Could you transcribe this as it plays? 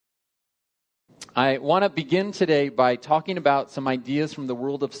I want to begin today by talking about some ideas from the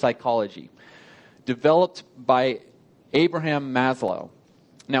world of psychology, developed by Abraham Maslow.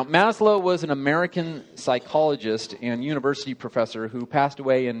 Now, Maslow was an American psychologist and university professor who passed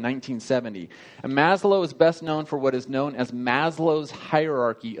away in 1970. And Maslow is best known for what is known as Maslow's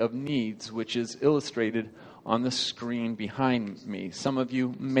hierarchy of needs, which is illustrated on the screen behind me. Some of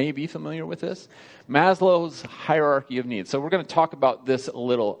you may be familiar with this. Maslow's hierarchy of needs. So we're going to talk about this a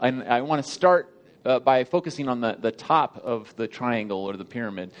little. And I want to start by focusing on the top of the triangle or the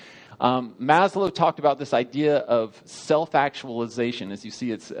pyramid. Maslow talked about this idea of self-actualization. As you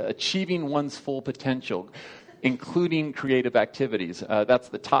see, it's achieving one's full potential, including creative activities. That's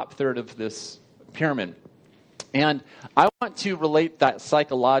the top third of this pyramid. And I want to relate that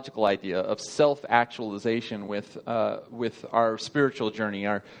psychological idea of self-actualization with our spiritual journey,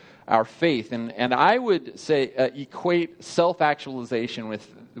 our faith. And I would say equate self-actualization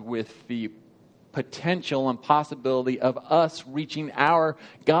with the potential and possibility of us reaching our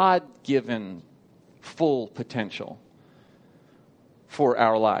God-given full potential for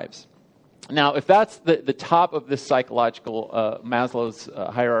our lives. Now, if that's the top of this psychological Maslow's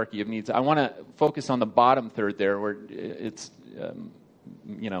hierarchy of needs, I want to focus on the bottom third there, where it's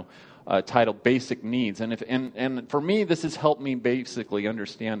titled Basic Needs. And for me, this has helped me basically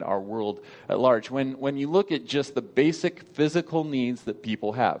understand our world at large. When you look at just the basic physical needs that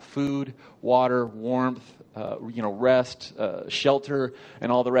people have, food, water, warmth, rest, shelter,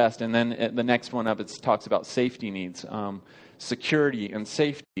 and all the rest. And then the next one up, it talks about safety needs, security and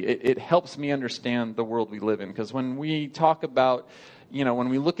safety. It helps me understand the world we live in. Because when we talk about, when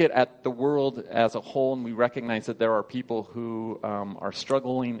we look at the world as a whole and we recognize that there are people who are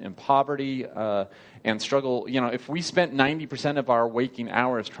struggling in poverty and struggle, if we spent 90% of our waking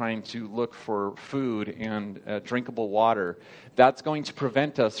hours trying to look for food and drinkable water, that's going to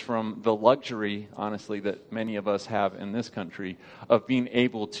prevent us from the luxury, honestly, that many of us have in this country of being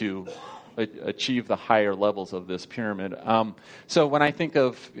able to achieve the higher levels of this pyramid. So when I think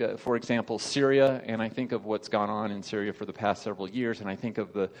of, for example, Syria, and I think of what's gone on in Syria for the past several years, and I think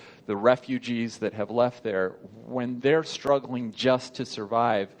of the refugees that have left there, when they're struggling just to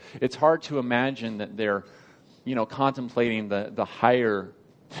survive, it's hard to imagine that they're, contemplating the higher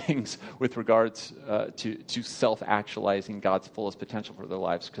things with regards to self-actualizing God's fullest potential for their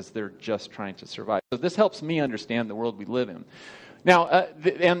lives, because they're just trying to survive. So this helps me understand the world we live in. Now,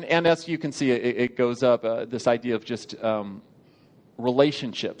 and as you can see, it goes up, this idea of just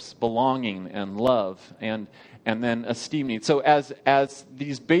relationships, belonging, and love, and then esteem needs. So as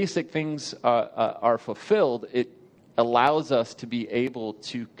these basic things are fulfilled, it allows us to be able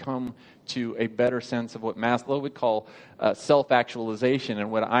to come to a better sense of what Maslow would call self-actualization,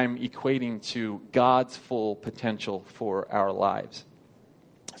 and what I'm equating to God's full potential for our lives.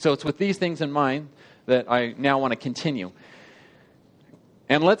 So it's with these things in mind that I now want to continue.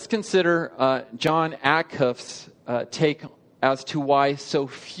 And let's consider Jon Acuff's take as to why so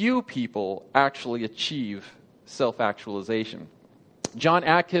few people actually achieve self-actualization. Jon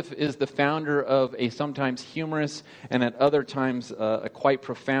Acuff is the founder of a sometimes humorous and at other times a quite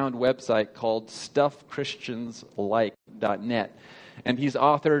profound website called StuffChristiansLike.net. And he's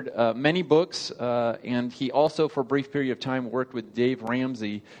authored many books, and he also, for a brief period of time, worked with Dave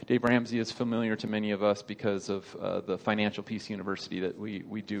Ramsey. Dave Ramsey is familiar to many of us because of the Financial Peace University that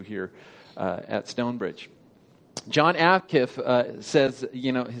we do here at Stonebridge. Jon Acuff says,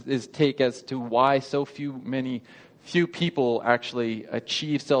 his take as to why so few people actually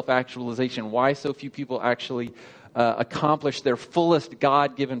achieve self-actualization, why so few people actually accomplish their fullest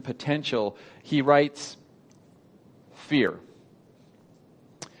God-given potential. He writes, fear.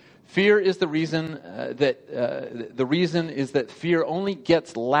 Fear is the reason is that fear only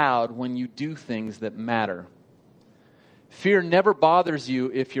gets loud when you do things that matter. Fear never bothers you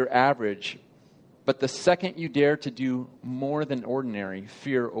if you're average, but the second you dare to do more than ordinary,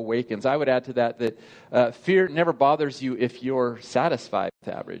 fear awakens. I would add to that fear never bothers you if you're satisfied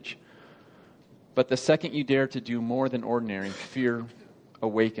with average, but the second you dare to do more than ordinary, fear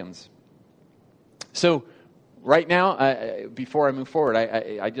awakens. So, right now, before I move forward,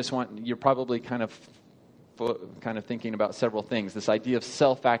 I just want, you're probably kind of thinking about several things. This idea of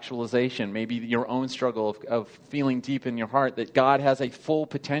self-actualization, maybe your own struggle of feeling deep in your heart that God has a full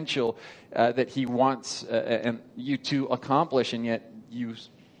potential that He wants you to accomplish, and yet you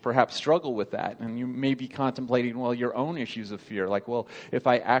perhaps struggle with that. And you may be contemplating, your own issues of fear. Like, if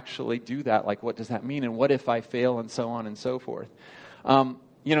I actually do that, what does that mean? And what if I fail? And so on and so forth.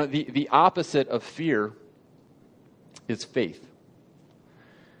 The opposite of fear is faith.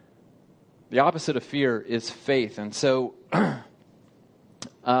 The opposite of fear is faith. And so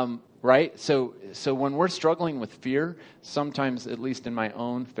Right? So when we're struggling with fear, sometimes, at least in my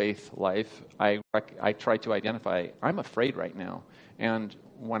own faith life, I try to identify, I'm afraid right now. And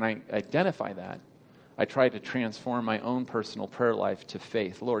when I identify that, I try to transform my own personal prayer life to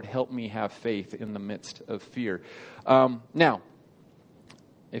faith. Lord, help me have faith in the midst of fear. Now,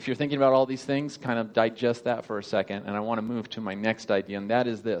 if you're thinking about all these things, kind of digest that for a second, and I want to move to my next idea, and that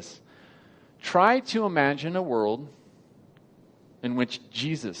is this. Try to imagine a world in which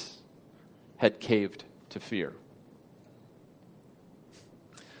Jesus had caved to fear.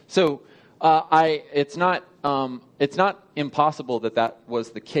 So it's not impossible that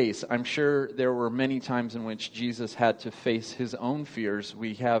was the case. I'm sure there were many times in which Jesus had to face his own fears.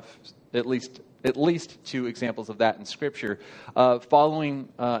 We have at least two examples of that in Scripture. Following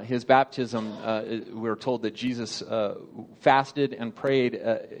his baptism, we're told that Jesus fasted and prayed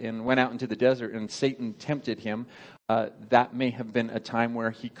and went out into the desert, and Satan tempted him. That may have been a time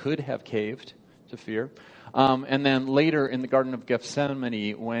where he could have caved to fear. And then later in the Garden of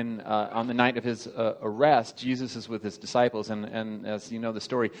Gethsemane, when on the night of his arrest, Jesus is with his disciples, and as you know the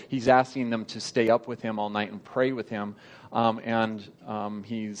story, he's asking them to stay up with him all night and pray with him, and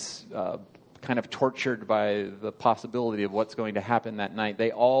he's kind of tortured by the possibility of what's going to happen that night.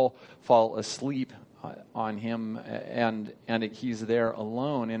 They all fall asleep on him, and he's there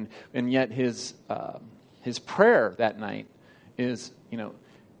alone, and yet his prayer that night is,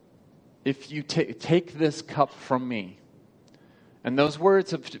 if you take this cup from me. And those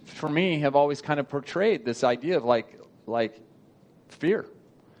words for me have always kind of portrayed this idea of like fear.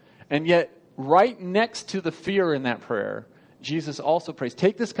 And yet right next to the fear in that prayer, Jesus also prays,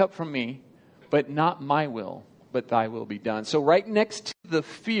 take this cup from me, but not my will, but thy will be done. So right next to the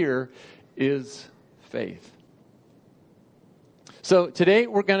fear is faith. So today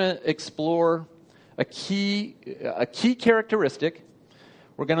we're going to explore a key characteristic.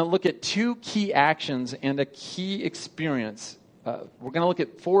 We're going to look at two key actions and a key experience. We're going to look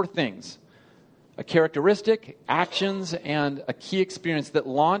at four things: a characteristic, actions, and a key experience that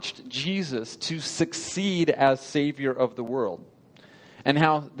launched Jesus to succeed as Savior of the world. And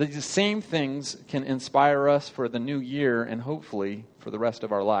how these same things can inspire us for the new year and hopefully for the rest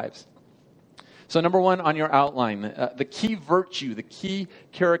of our lives. So number one on your outline, the key virtue, the key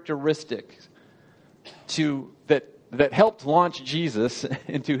characteristic that helped launch Jesus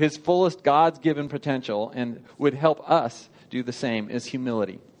into his fullest God's given potential and would help us do the same is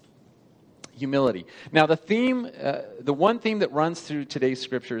humility. Humility. Now the one theme that runs through today's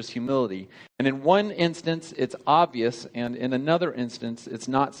scripture is humility. And in one instance, it's obvious, and in another instance, it's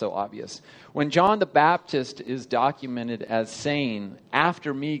not so obvious. When John the Baptist is documented as saying,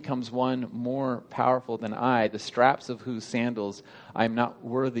 after me comes one more powerful than I, the straps of whose sandals I am not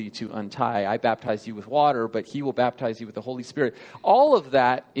worthy to untie. I baptize you with water, but he will baptize you with the Holy Spirit. All of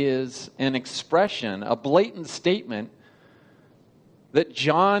that is an expression, a blatant statement that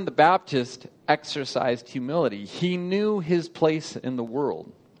John the Baptist exercised humility. He knew his place in the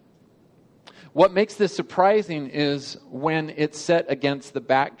world. What makes this surprising is when it's set against the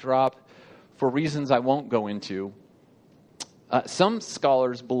backdrop, for reasons I won't go into. Some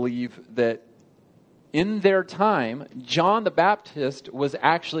scholars believe that in their time, John the Baptist was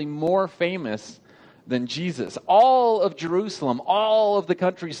actually more famous than Jesus. All of Jerusalem, all of the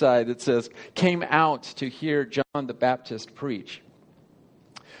countryside, it says, came out to hear John the Baptist preach.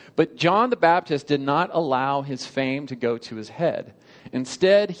 But John the Baptist did not allow his fame to go to his head.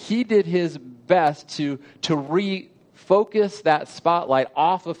 Instead, he did his best to refocus that spotlight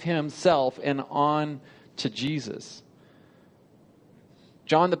off of himself and on to Jesus.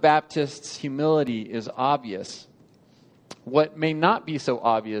 John the Baptist's humility is obvious. What may not be so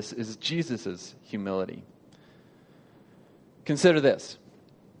obvious is Jesus' humility. Consider this.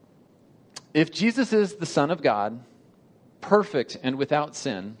 If Jesus is the Son of God, perfect and without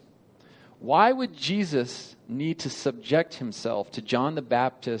sin, why would Jesus need to subject himself to John the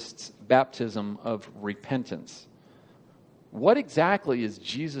Baptist's baptism of repentance? What exactly is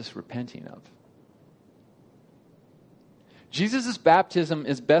Jesus repenting of? Jesus' baptism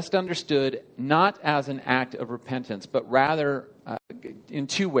is best understood not as an act of repentance, but rather in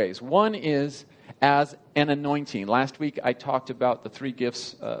two ways. One is as an anointing. Last week I talked about the three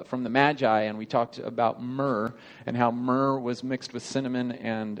gifts from the Magi, and we talked about myrrh and how myrrh was mixed with cinnamon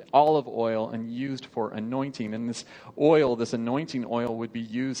and olive oil and used for anointing. And this oil, this anointing oil, would be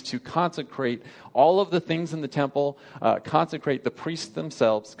used to consecrate all of the things in the temple, consecrate the priests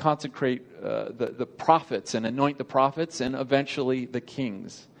themselves, consecrate the prophets and anoint the prophets, and eventually the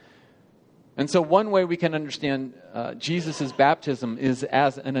kings. And so one way we can understand Jesus' baptism is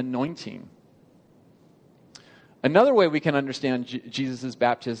as an anointing. Another way we can understand Jesus'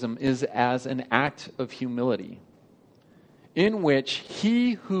 baptism is as an act of humility, in which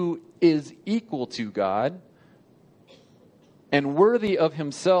he who is equal to God and worthy of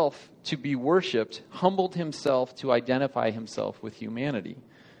himself to be worshipped humbled himself to identify himself with humanity.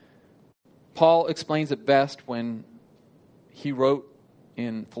 Paul explains it best when he wrote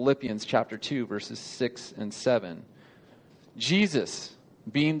in Philippians chapter 2, verses 6 and 7. Jesus,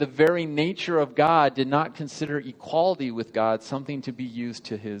 being the very nature of God, did not consider equality with God something to be used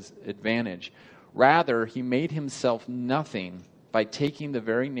to his advantage. Rather, he made himself nothing by taking the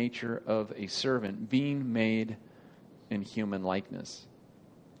very nature of a servant, being made in human likeness.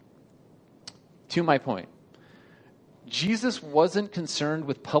 To my point, Jesus wasn't concerned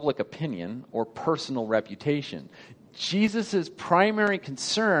with public opinion or personal reputation. Jesus' primary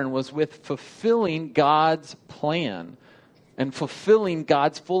concern was with fulfilling God's plan and fulfilling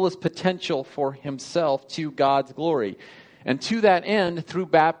God's fullest potential for himself to God's glory. And to that end, through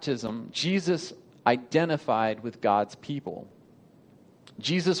baptism, Jesus identified with God's people.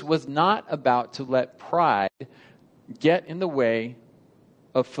 Jesus was not about to let pride get in the way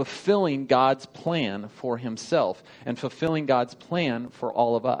of fulfilling God's plan for himself and fulfilling God's plan for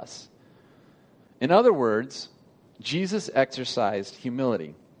all of us. In other words, Jesus exercised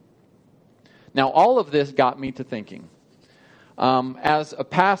humility. Now, all of this got me to thinking. As a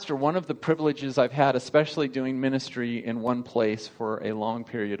pastor, one of the privileges I've had, especially doing ministry in one place for a long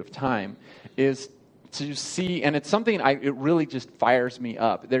period of time, is to see, and it's something it really just fires me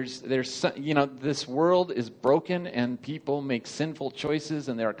up. There's this world is broken and people make sinful choices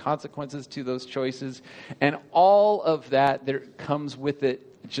and there are consequences to those choices. And all of that, there comes with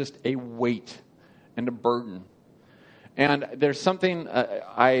it just a weight and a burden. And there's something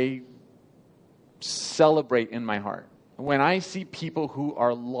I celebrate in my heart. When I see people who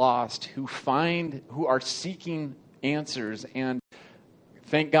are lost, who are seeking answers, and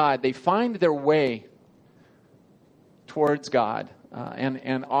thank God, they find their way towards God.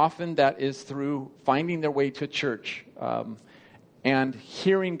 And often that is through finding their way to church and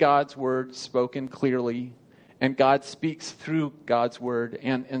hearing God's word spoken clearly. And God speaks through God's word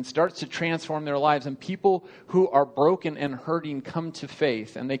and starts to transform their lives. And people who are broken and hurting come to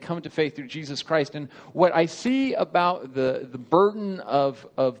faith. And they come to faith through Jesus Christ. And what I see about the burden of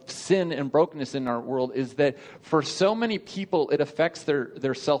sin and brokenness in our world is that for so many people, it affects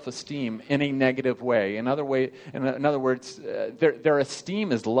their self-esteem in a negative way. In other words, their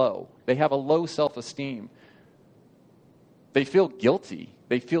esteem is low. They have a low self-esteem. They feel guilty.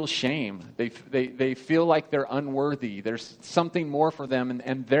 They feel shame. They feel like they're unworthy. There's something more for them,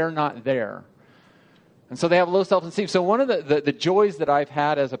 and they're not there. And so they have low self-esteem. So one of the joys that I've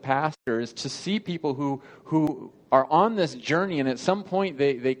had as a pastor is to see people who are on this journey, and at some point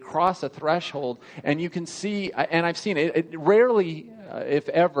they cross a threshold, and you can see, and I've seen it, it rarely, if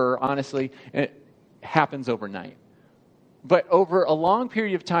ever, honestly, it happens overnight. But over a long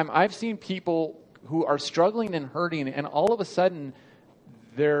period of time, I've seen people who are struggling and hurting, and all of a sudden,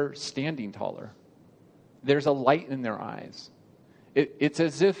 they're standing taller. There's a light in their eyes. It's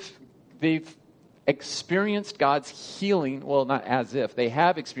as if they've experienced God's healing. Well, not as if. They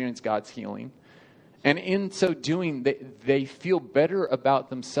have experienced God's healing. And in so doing, they feel better about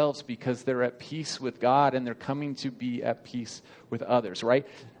themselves because they're at peace with God and they're coming to be at peace with others, right?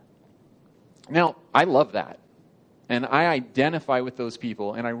 Now, I love that. And I identify with those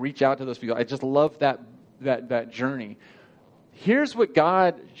people and I reach out to those people. I just love that journey. Here's what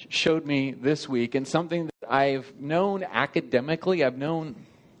God showed me this week, and something that I've known academically, I've known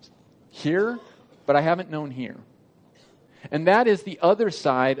here, but I haven't known here. And that is the other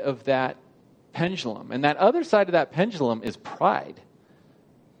side of that pendulum. And that other side of that pendulum is pride.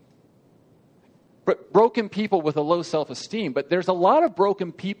 Broken people with a low self-esteem, but there's a lot of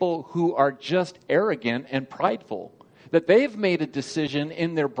broken people who are just arrogant and prideful. That they've made a decision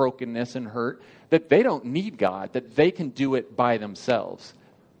in their brokenness and hurt that they don't need God, that they can do it by themselves.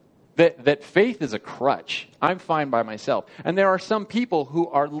 That faith is a crutch. I'm fine by myself. And there are some people who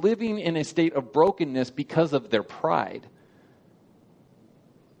are living in a state of brokenness because of their pride.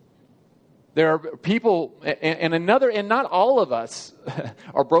 There are people, and not all of us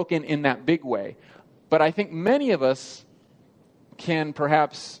are broken in that big way. But I think many of us can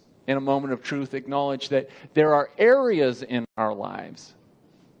perhaps, in a moment of truth, acknowledge that there are areas in our lives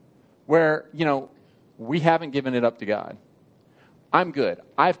where, we haven't given it up to God. I'm good.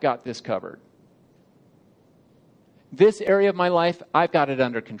 I've got this covered. This area of my life, I've got it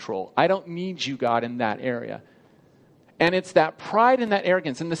under control. I don't need you, God, in that area. And it's that pride and that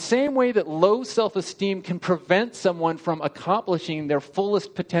arrogance. In the same way that low self-esteem can prevent someone from accomplishing their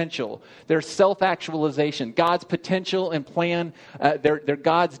fullest potential, their self-actualization, God's potential and plan, their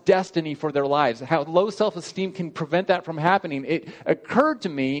God's destiny for their lives, how low self-esteem can prevent that from happening, it occurred to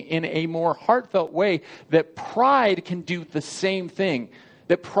me in a more heartfelt way that pride can do the same thing.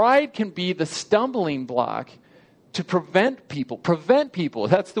 That pride can be the stumbling block to prevent people.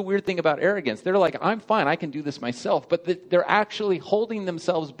 That's the weird thing about arrogance. They're like, I'm fine, I can do this myself. But they're actually holding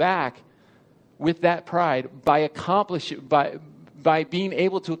themselves back with that pride by being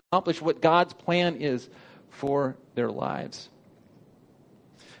able to accomplish what God's plan is for their lives.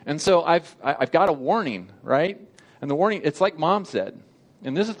 And so I've got a warning, right? And the warning, it's like Mom said.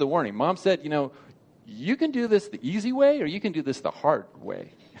 And this is the warning. Mom said, you can do this the easy way or you can do this the hard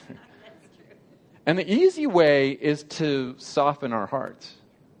way. And the easy way is to soften our hearts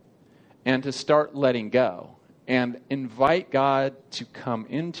and to start letting go and invite God to come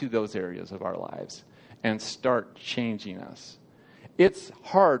into those areas of our lives and start changing us. It's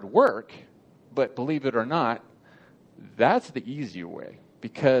hard work, but believe it or not, that's the easier way.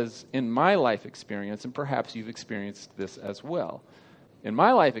 Because in my life experience, and perhaps you've experienced this as well, in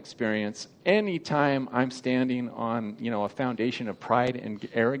my life experience, anytime I'm standing on, a foundation of pride and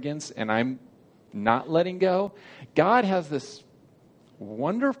arrogance and I'm not letting go, God has this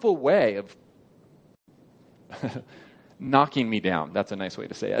wonderful way of knocking me down. That's a nice way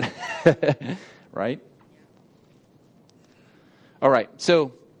to say it. Right? All right.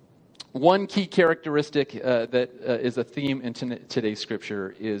 So one key characteristic that is a theme in today's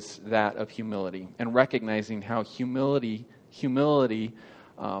scripture is that of humility, and recognizing how humility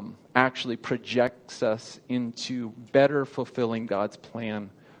actually projects us into better fulfilling God's plan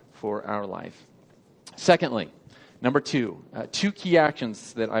for our life. Secondly, number two key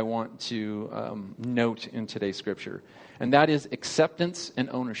actions that I want to note in today's scripture, and that is acceptance and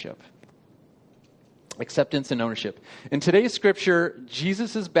ownership. Acceptance and ownership. In today's scripture,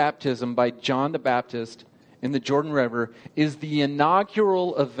 Jesus' baptism by John the Baptist in the Jordan River is the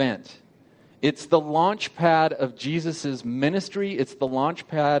inaugural event. It's the launch pad of Jesus' ministry. It's the launch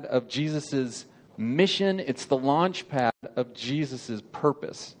pad of Jesus' mission. It's the launch pad of Jesus'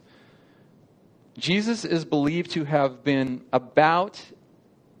 purpose. Jesus is believed to have been about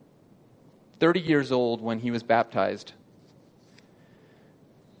 30 years old when he was baptized.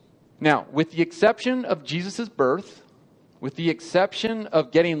 Now, with the exception of Jesus' birth, with the exception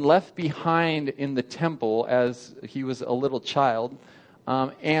of getting left behind in the temple as he was a little child,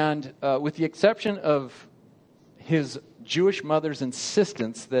 and with the exception of his Jewish mother's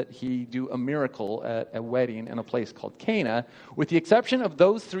insistence that he do a miracle at a wedding in a place called Cana, with the exception of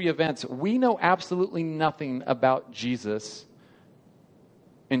those three events, we know absolutely nothing about Jesus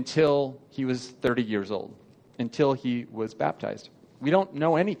until he was 30 years old, until he was baptized. We don't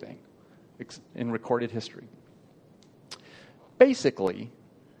know anything in recorded history. Basically,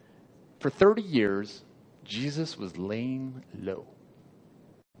 for 30 years, Jesus was laying low.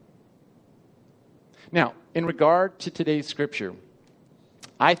 Now, in regard to today's scripture,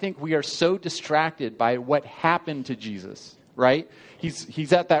 I think we are so distracted by what happened to Jesus, right?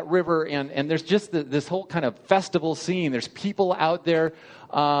 He's at that river, and there's just this whole kind of festival scene. There's people out there.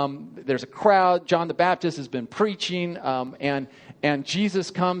 There's a crowd. John the Baptist has been preaching, and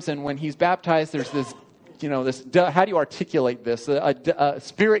Jesus comes, and when he's baptized, there's this, how do you articulate this? A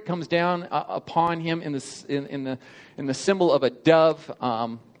spirit comes down upon him in the symbol of a dove,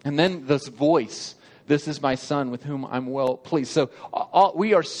 and then this voice. This is my son with whom I'm well pleased. So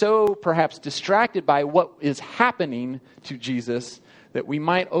we are so perhaps distracted by what is happening to Jesus that we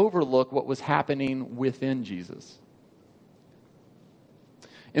might overlook what was happening within Jesus.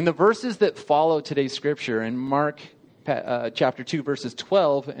 In the verses that follow today's scripture, in Mark chapter 2, verses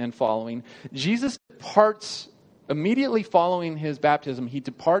 12 and following, Jesus departs immediately following his baptism. He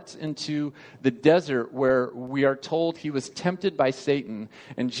departs into the desert where we are told he was tempted by Satan,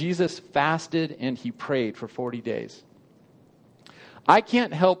 and Jesus fasted and he prayed for 40 days. I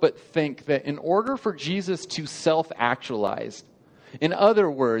can't help but think that in order for Jesus to self-actualize, in other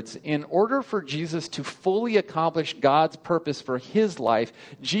words, in order for Jesus to fully accomplish God's purpose for his life,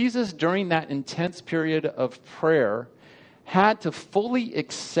 Jesus, during that intense period of prayer, had to fully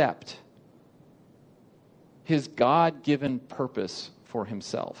accept his God-given purpose for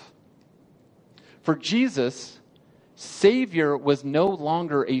himself. For Jesus, Savior was no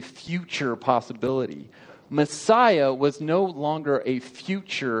longer a future possibility. Messiah was no longer a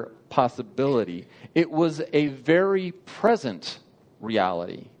future possibility. It was a very present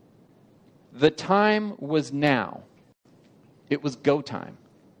reality. The time was now. It was go time.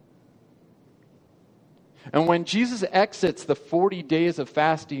 And when Jesus exits the 40 days of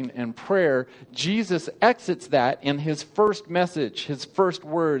fasting and prayer, Jesus exits that, in his first message, his first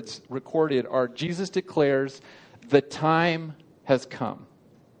words recorded are, Jesus declares, "The time has come."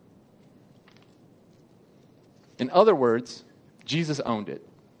 In other words, Jesus owned it.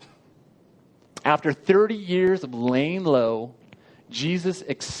 After 30 years of laying low, Jesus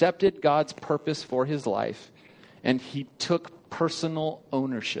accepted God's purpose for his life, and he took personal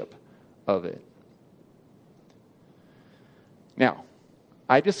ownership of it. Now,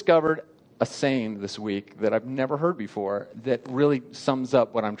 I discovered a saying this week that I've never heard before that really sums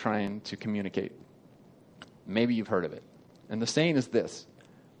up what I'm trying to communicate. Maybe you've heard of it. And the saying is this: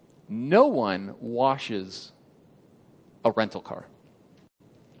 no one washes a rental car.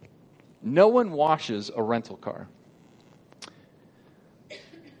 No one washes a rental car.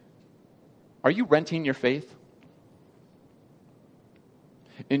 Are you renting your faith?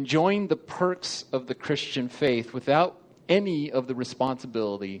 Enjoying the perks of the Christian faith without any of the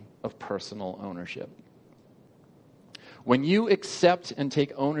responsibility of personal ownership. When you accept and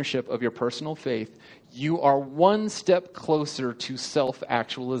take ownership of your personal faith, you are one step closer to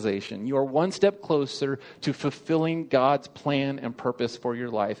self-actualization. You are one step closer to fulfilling God's plan and purpose for your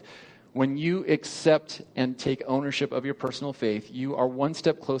life. When you accept and take ownership of your personal faith, you are one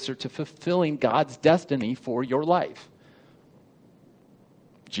step closer to fulfilling God's destiny for your life.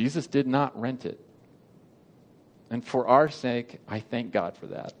 Jesus did not rent it. And for our sake, I thank God for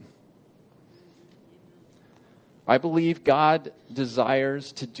that. I believe God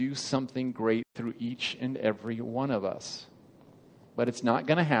desires to do something great through each and every one of us. But it's not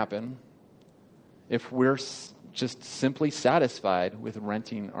going to happen if we're just simply satisfied with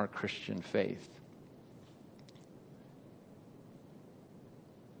renting our Christian faith.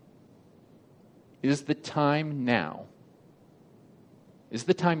 Is the time now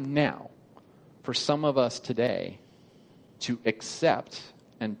for some of us today to accept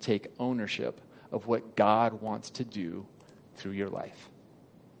and take ownership of what God wants to do through your life?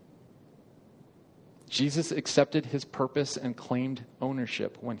 Jesus accepted his purpose and claimed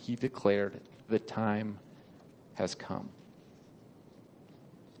ownership when he declared, "The time has come."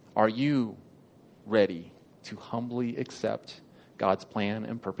 Are you ready to humbly accept God's plan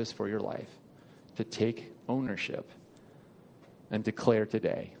and purpose for your life, to take ownership and declare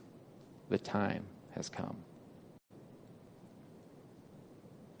today, "The time has come"?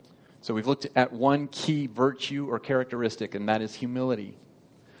 So we've looked at one key virtue or characteristic, and that is humility.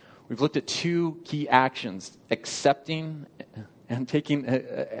 We've looked at two key actions: acceptance and taking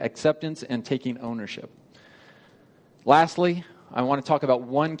ownership. Lastly, I want to talk about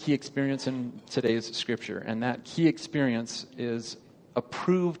one key experience in today's scripture, and that key experience is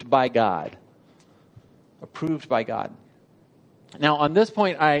approved by God. Approved by God. Now, on this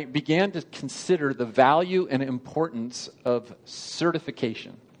point, I began to consider the value and importance of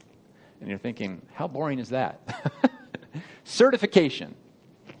certification. And you're thinking, how boring is that? Certification.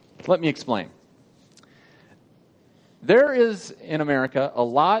 Let me explain. There is, in America, a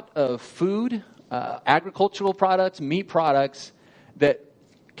lot of food, agricultural products, meat products that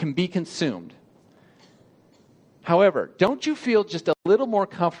can be consumed. However, don't you feel just a little more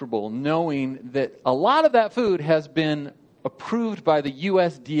comfortable knowing that a lot of that food has been approved by the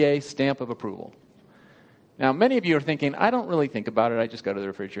USDA stamp of approval? Now, many of you are thinking, I don't really think about it. I just go to the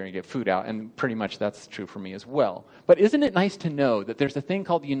refrigerator and get food out. And pretty much that's true for me as well. But isn't it nice to know that there's a thing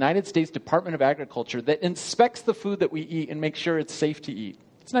called the United States Department of Agriculture that inspects the food that we eat and makes sure it's safe to eat?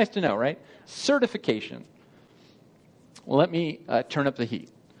 It's nice to know, right? Certification. Well, let me turn up the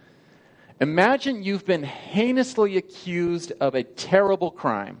heat. Imagine you've been heinously accused of a terrible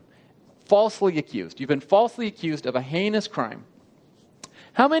crime. Falsely accused. You've been falsely accused of a heinous crime.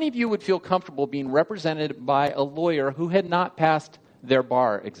 How many of you would feel comfortable being represented by a lawyer who had not passed their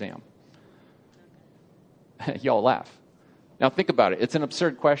bar exam? Y'all laugh. Now think about it. It's an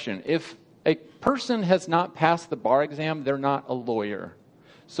absurd question. If a person has not passed the bar exam, they're not a lawyer.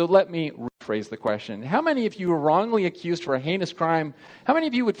 So let me rephrase the question. How many of you were wrongly accused for a heinous crime? How many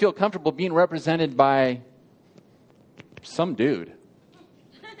of you would feel comfortable being represented by some dude?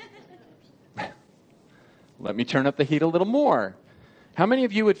 Let me turn up the heat a little more. How many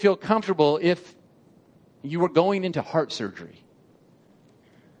of you would feel comfortable if you were going into heart surgery?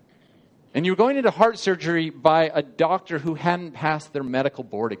 And you were going into heart surgery by a doctor who hadn't passed their medical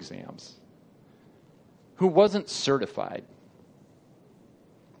board exams, who wasn't certified.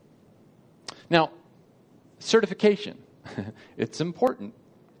 Now, certification, it's important.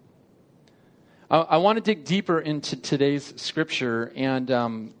 I want to dig deeper into today's scripture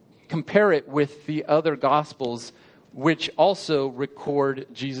and compare it with the other Gospels which also record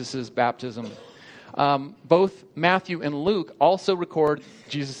Jesus' baptism. both Matthew and Luke also record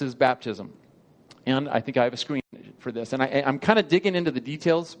Jesus' baptism. And I think I have a screen for this. And I'm kind of digging into the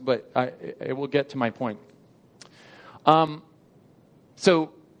details, but I will get to my point.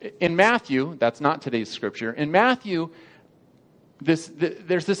 So in Matthew, that's not today's scripture. In Matthew, there's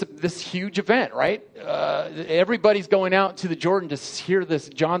this huge event, right? Everybody's going out to the Jordan to hear this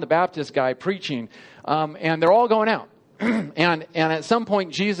John the Baptist guy preaching, and they're all going out. and at some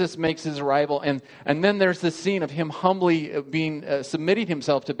point, Jesus makes his arrival, and then there's this scene of him humbly submitting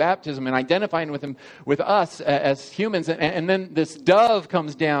himself to baptism and identifying with us as humans. And then this dove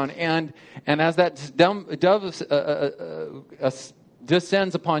comes down, and as that dove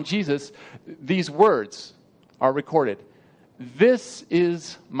descends upon Jesus, these words are recorded. This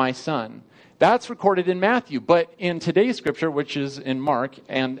is my son. That's recorded in Matthew, but in today's scripture, which is in Mark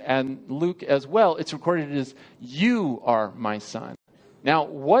and Luke as well, it's recorded as, you are my son. Now,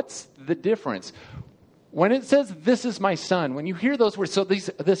 what's the difference? When it says, this is my son, when you hear those words, so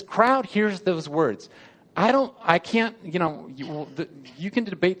this crowd hears those words. I can't, you can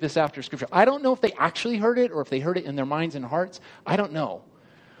debate this after scripture. I don't know if they actually heard it or if they heard it in their minds and hearts. I don't know.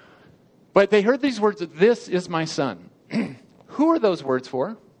 But they heard these words, this is my son. Who are those words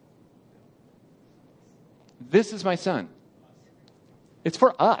for? This is my son. It's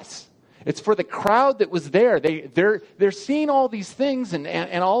for us. It's for the crowd that was there. They're seeing all these things,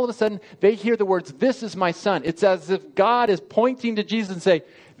 and all of a sudden they hear the words, this is my son. It's as if God is pointing to Jesus and say,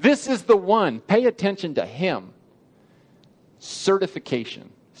 this is the one. Pay attention to him.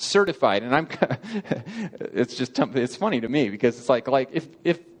 Certification. Certified. And it's funny to me because it's like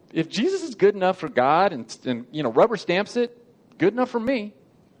if Jesus is good enough for God and rubber stamps it, good enough for me.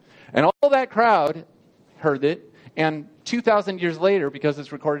 And all that crowd heard it, and 2,000 years later, because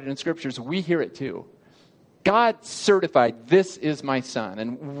it's recorded in scriptures, we hear it too. God certified, this is my son,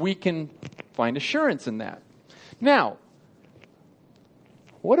 and we can find assurance in that. Now,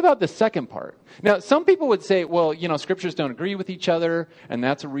 what about the second part? Now, some people would say, well, scriptures don't agree with each other, and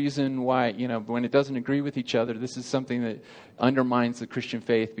that's a reason why, when it doesn't agree with each other, this is something that undermines the Christian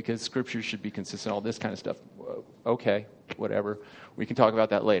faith because scriptures should be consistent, all this kind of stuff. Okay, whatever. We can talk about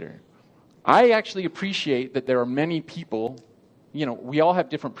that later. I actually appreciate that there are many people, we all have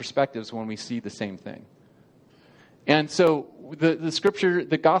different perspectives when we see the same thing. And so the scripture,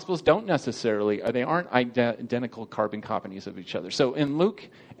 the Gospels don't necessarily, they aren't identical carbon copies of each other. So in Luke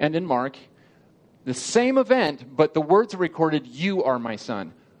and in Mark, the same event, but the words are recorded, you are my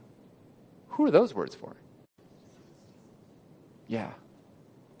son. Who are those words for? Yeah,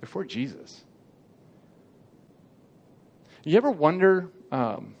 they're for Jesus. You ever wonder,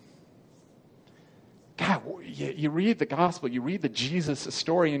 God, you read the gospel, you read the Jesus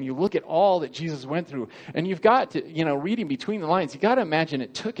story, and you look at all that Jesus went through, and you've got to, reading between the lines, you got to imagine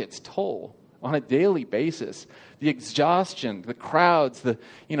it took its toll on a daily basis. The exhaustion, the crowds,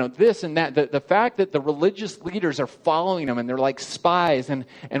 this and that, the fact that the religious leaders are following them and they're like spies, and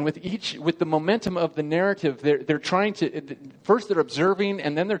with the momentum of the narrative, they're trying to, first they're observing,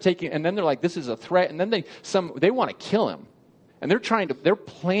 and then they're like, this is a threat, and then they want to kill him. And they're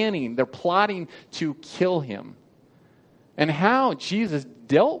plotting to kill him. And how Jesus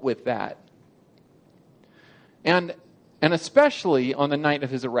dealt with that. And especially on the night of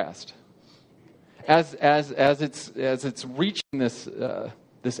his arrest. As it's reaching this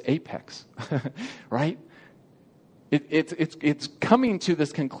apex, right? It's coming to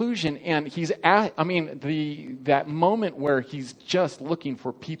this conclusion, and that moment where he's just looking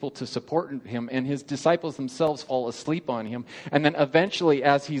for people to support him, and his disciples themselves fall asleep on him, and then eventually,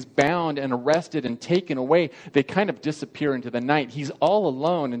 as he's bound and arrested and taken away, they kind of disappear into the night. He's all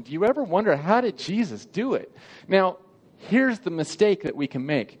alone, and do you ever wonder, how did Jesus do it? Now, here's the mistake that we can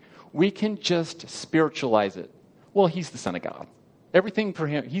make. We can just spiritualize it. Well, he's the Son of God. Everything for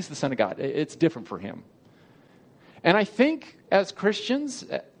him, he's the Son of God. It's different for him. And I think as Christians,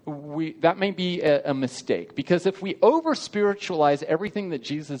 that may be a mistake. Because if we over-spiritualize everything that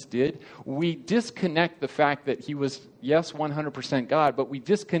Jesus did, we disconnect the fact that he was, yes, 100% God, but we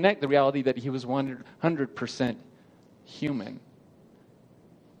disconnect the reality that he was 100% human.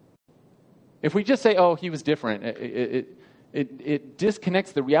 If we just say, oh, he was different, it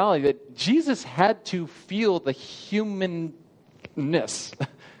disconnects the reality that Jesus had to feel the humanness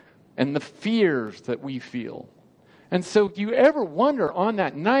and the fears that we feel. And so do you ever wonder on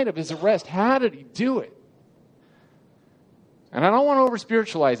that night of his arrest, how did he do it? And I don't want to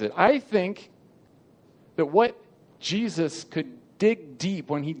over-spiritualize it. I think that what Jesus could dig deep,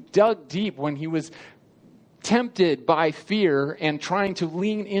 when he dug deep, when he was tempted by fear and trying to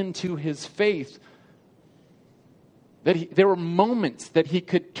lean into his faith, There were moments that he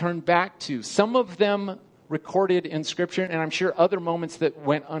could turn back to. Some of them recorded in Scripture, and I'm sure other moments that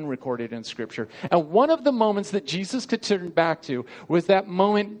went unrecorded in Scripture. And one of the moments that Jesus could turn back to was that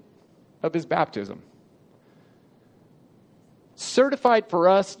moment of his baptism. Certified for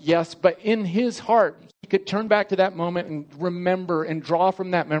us, yes, but in his heart, he could turn back to that moment and remember and draw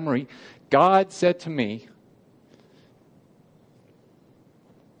from that memory. God said to me,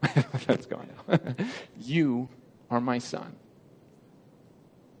 that's gone now, you are my son.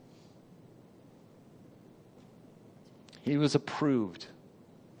 He was approved.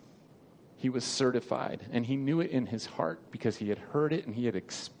 He was certified. And he knew it in his heart because he had heard it and he had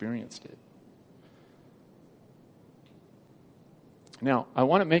experienced it. Now, I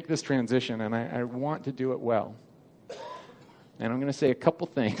want to make this transition, and I want to do it well. And I'm going to say a couple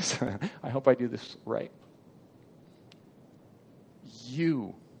things. I hope I do this right.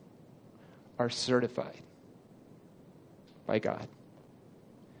 You are certified by God.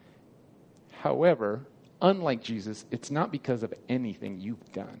 However, unlike Jesus, it's not because of anything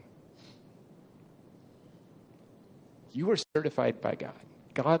you've done. You are certified by God.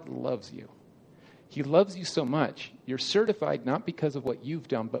 God loves you. He loves you so much. You're certified not because of what you've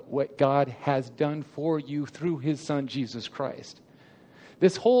done, but what God has done for you through his son, Jesus Christ.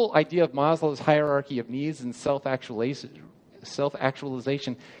 This whole idea of Maslow's hierarchy of needs and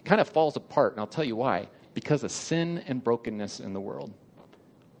self-actualization kind of falls apart, and I'll tell you why. Because of sin and brokenness in the world.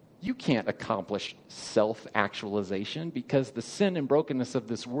 You can't accomplish self-actualization because the sin and brokenness of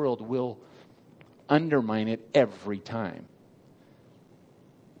this world will undermine it every time.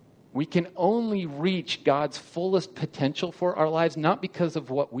 We can only reach God's fullest potential for our lives, not because of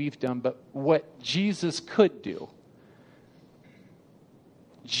what we've done, but what Jesus could do.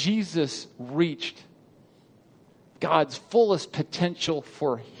 Jesus reached God's fullest potential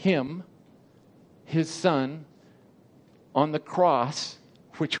for him, his son, on the cross,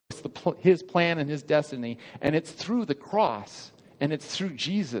 which was his plan and his destiny. And it's through the cross and it's through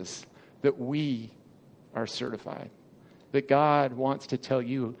Jesus that we are certified. That God wants to tell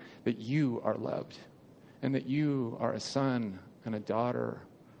you that you are loved and that you are a son and a daughter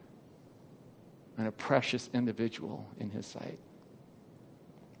and a precious individual in his sight.